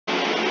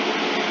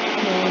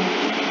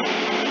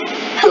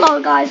Hello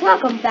guys,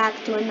 welcome back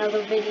to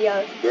another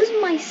video. This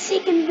is my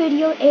second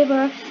video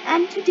ever,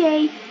 and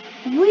today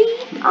we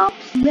are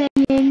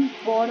playing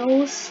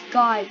Bottle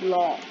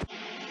Skyblock.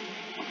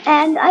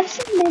 And I've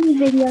seen many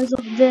videos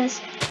of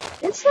this.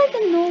 It's like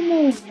a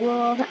normal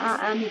world.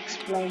 I'm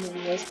explaining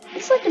this.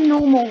 It's like a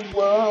normal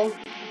world,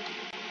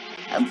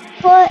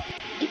 but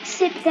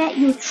except that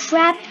you're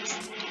trapped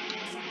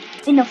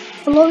in a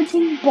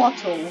floating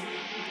bottle.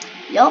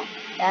 Yup,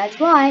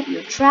 that's right,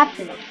 you're trapped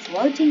in a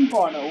floating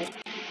bottle.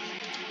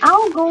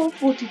 Our goal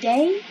for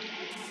today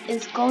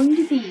is going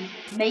to be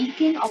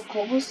making a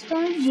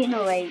cobblestone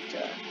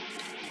generator.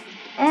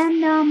 And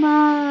you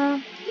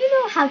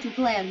know how to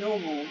play a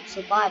normal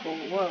survival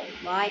world,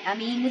 right? I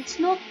mean, it's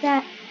not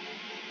that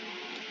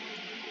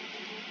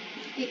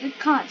it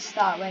can't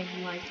start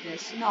raining like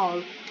this.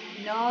 No.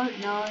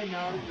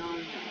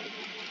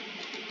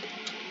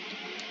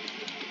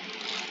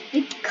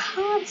 It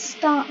can't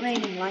start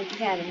raining like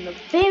that in the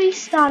very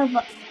start of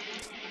a...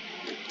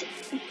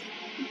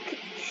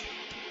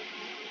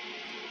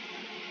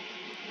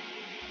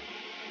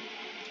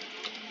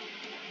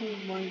 Oh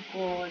my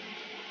god.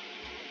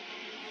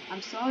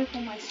 I'm sorry for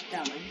my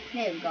spelling.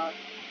 There we go.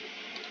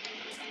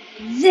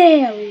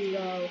 There we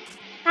go.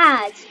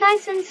 It's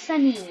nice and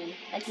sunny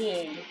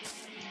again.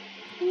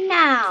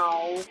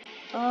 Now,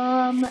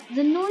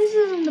 the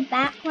noises in the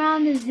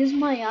background is just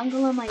my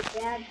uncle and my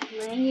dad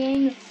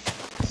playing.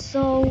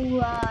 So,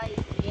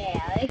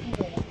 yeah,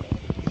 ignore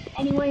it.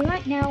 Anyway,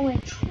 right now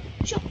we're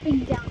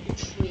chopping down the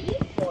tree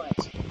for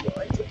its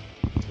wood.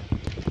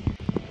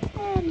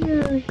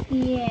 And,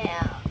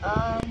 yeah,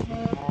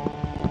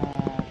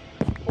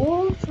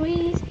 all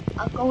trees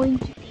are going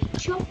to be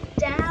chopped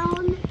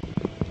down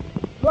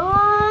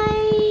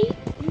right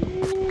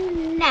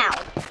now.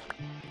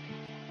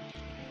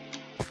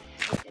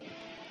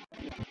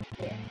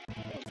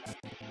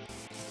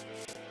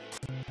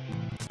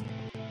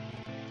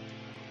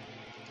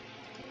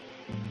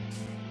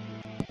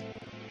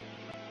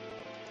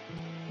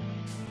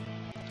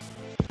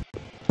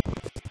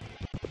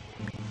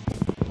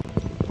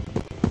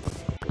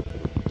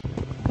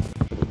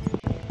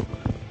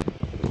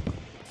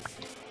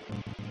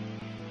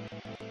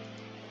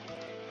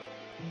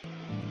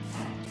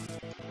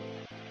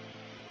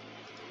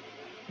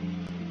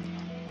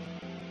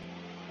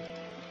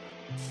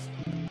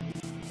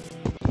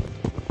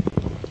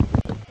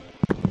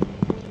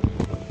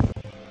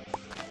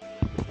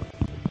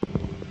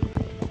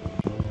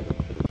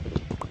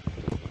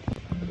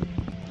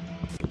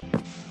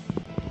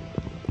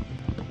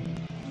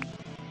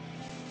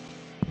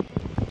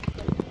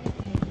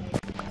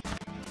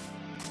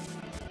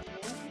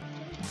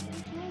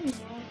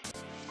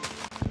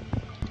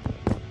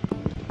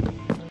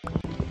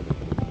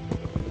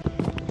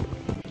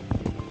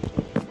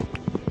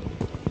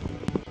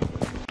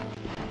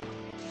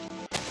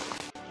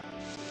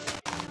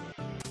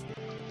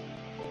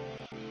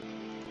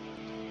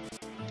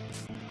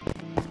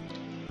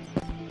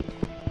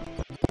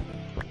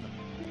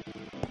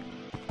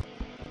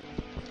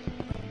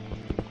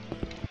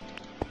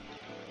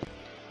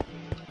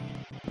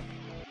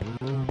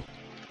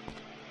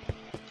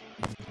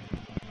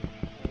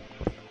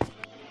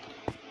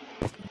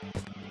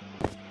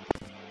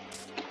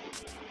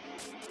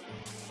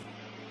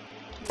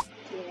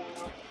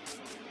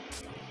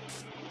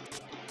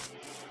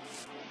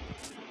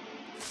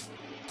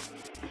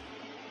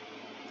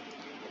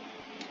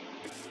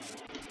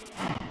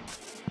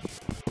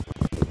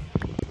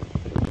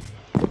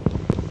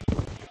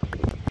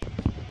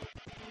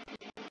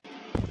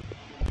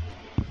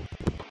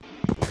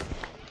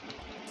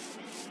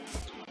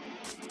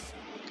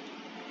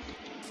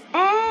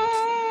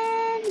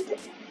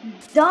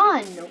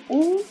 Done.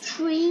 All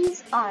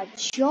trees are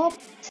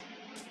chopped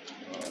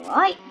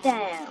right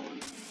down.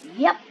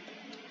 Yep.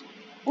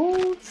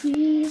 All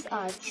trees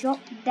are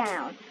chopped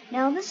down.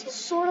 Now this is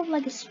sort of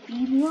like a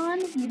speed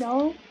run, you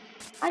know.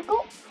 I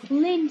got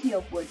plenty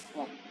of wood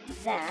from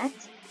that.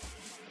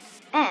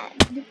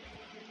 And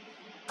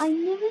I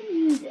never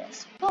knew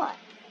this, but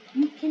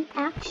you can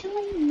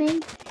actually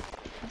make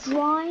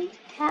dried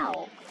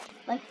cow.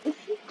 Like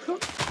if you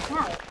cook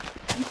cow,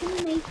 you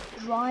can make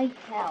dried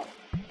cow.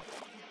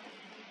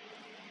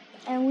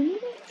 And when you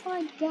make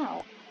fried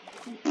cow,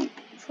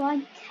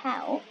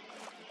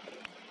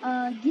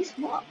 guess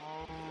what?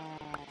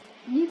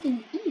 You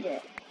can eat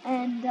it,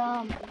 and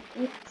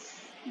it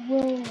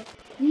will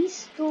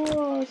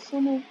restore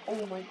some of.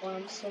 Oh my god,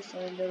 I'm so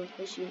sorry, little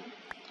fishy.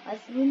 I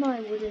threw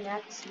my wooden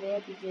axe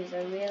there because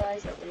I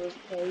realized that there was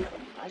a cave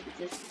and I could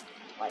just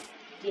like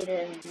get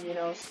in, you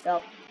know,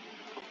 stuff.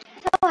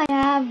 So I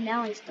have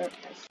now a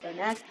stone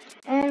axe,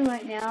 and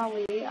right now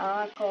we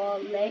are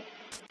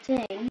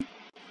collecting.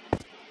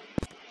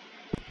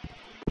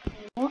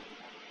 What?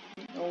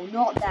 No,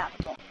 not that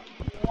block.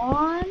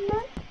 1,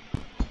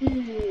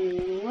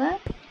 2,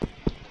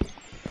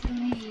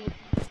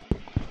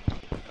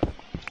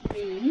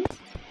 3,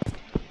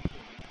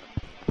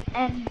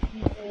 and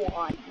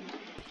 1.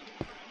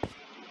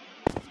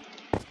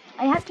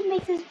 I have to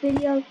make this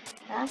video.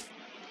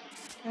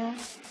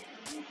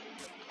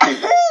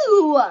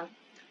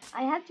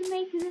 I have to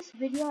make this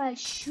video as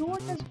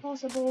short as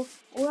possible,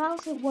 or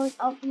else it won't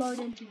upload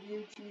into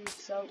YouTube.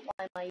 So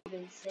why am I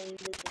even saying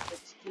this? If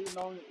it's too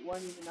long, it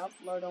won't even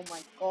upload. Oh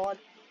my god.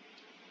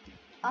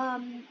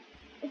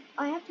 If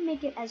I have to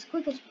make it as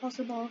quick as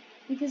possible,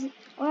 because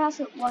or else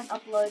it won't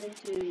upload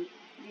into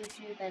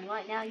YouTube, and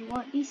right now you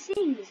won't be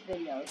seeing this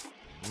video.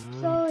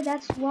 So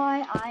that's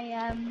why I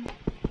am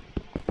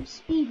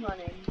speed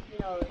running. You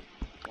know,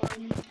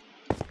 1,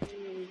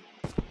 2,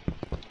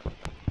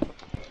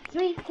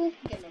 3. Cool.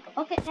 We can make a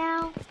bucket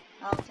now.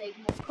 I'll take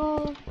more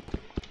coal.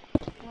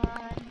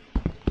 1,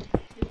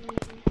 2,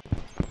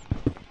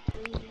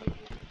 3,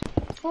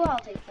 4. I'll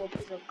take 4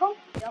 pieces of coal.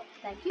 Yep.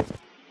 Thank you.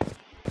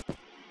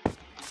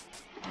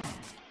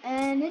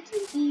 And it's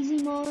an easy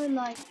mode,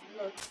 like,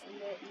 look,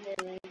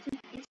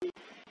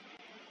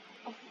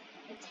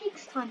 it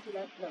takes time to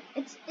look,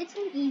 it's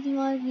an easy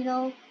mode, you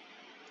know,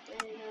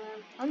 and,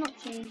 I'm not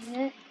changing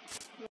it,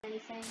 or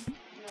anything,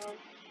 you know,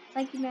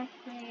 thank you, Mac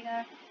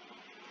Creator,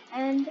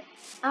 and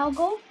I'll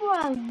go for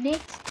our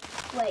next,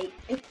 wait,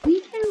 if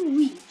we can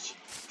reach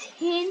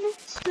 10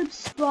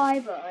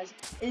 subscribers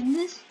in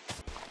this,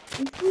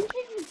 if we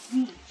can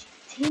reach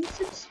 10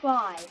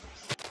 subscribers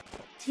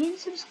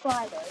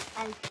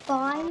and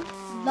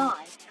 5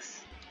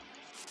 likes,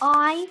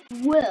 I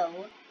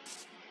will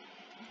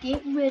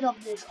get rid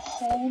of this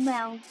whole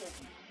mountain.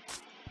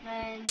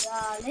 And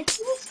let's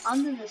see what's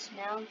under this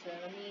mountain.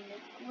 I mean,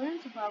 we're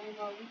in survival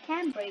mode. We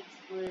can break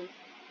through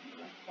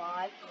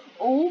 5.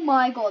 Oh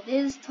my god,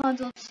 there's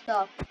tons of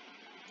stuff.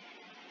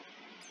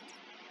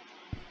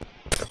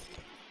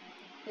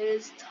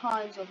 There's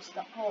tons of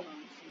stuff. Hold on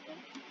a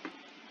second.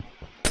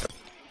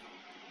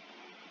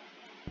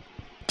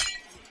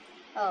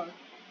 Oh,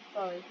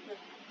 sorry.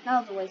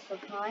 That was a waste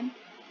of time.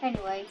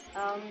 Anyway,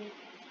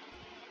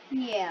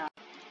 yeah.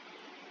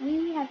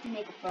 We have to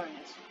make a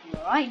furnace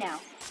right now.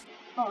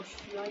 Oh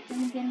shoot, I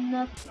didn't get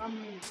enough,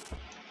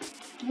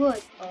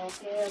 wood.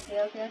 Okay.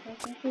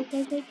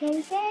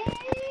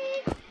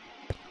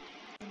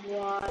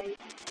 Why?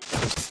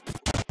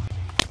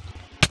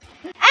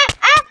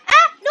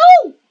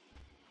 No!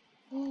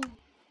 Oh,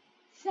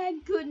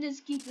 thank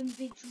goodness keep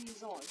inventory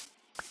is on.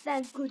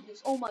 Thank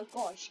goodness. Oh my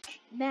gosh.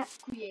 Map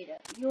Creator,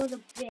 you're the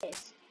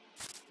best.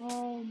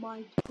 Oh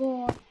my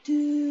god,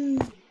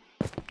 dude.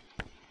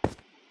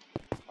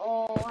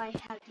 Oh, I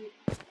have to.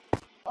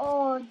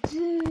 Oh,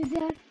 dude,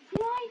 that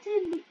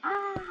frightened me.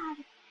 Ah.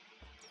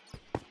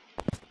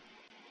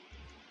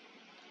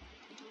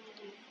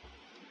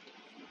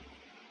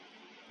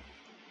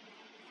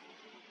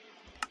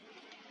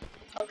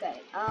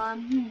 Okay,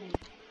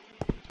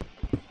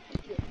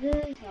 get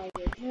this, I'll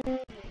get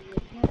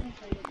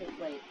this,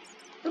 wait.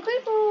 The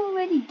creeper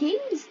already gave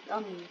me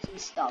some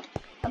stuff.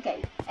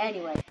 Okay,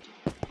 anyway.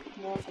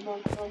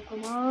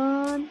 Come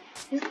on.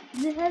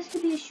 This has to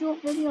be a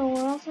short video or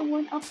else I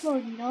won't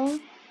upload, you know?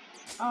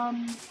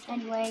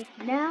 Anyway,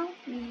 now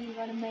we're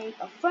gonna make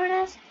a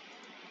furnace.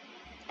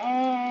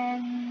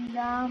 And,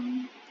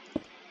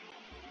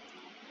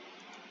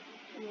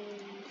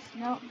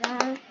 smelt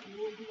that.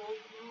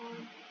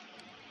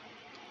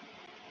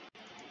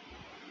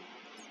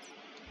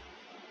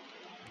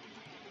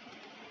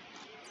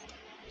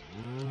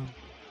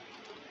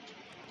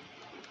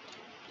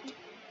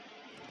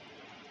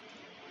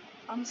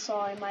 I'm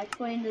sorry, my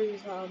friend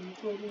is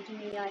talking to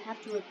me. I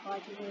have to reply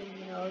to him,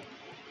 you know.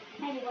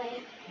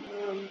 Anyway,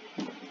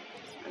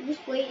 I'm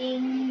just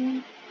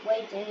waiting.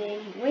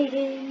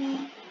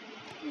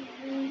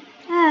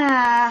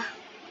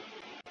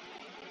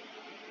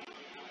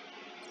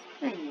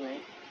 Anyway,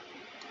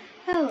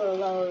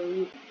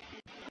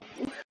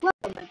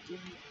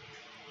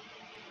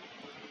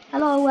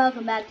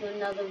 welcome back to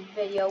another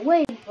video.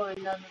 Waiting for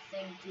another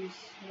thing to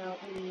smelt.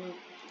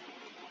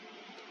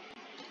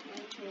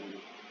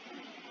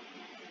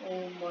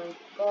 Oh my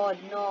god,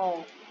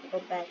 no. Go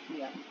back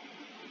here.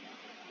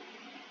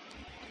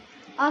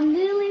 I'm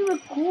literally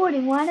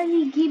recording. Why does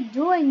he keep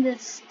doing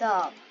this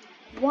stuff?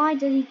 Why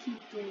does he keep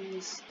doing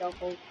this stuff?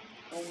 Oh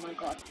my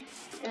god.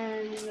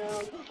 And,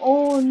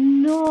 oh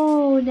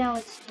no. Now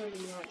it's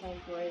turning out. Oh,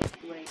 great.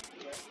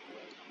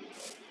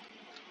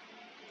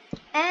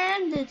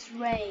 And it's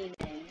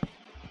raining.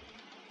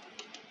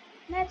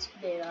 That's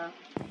better.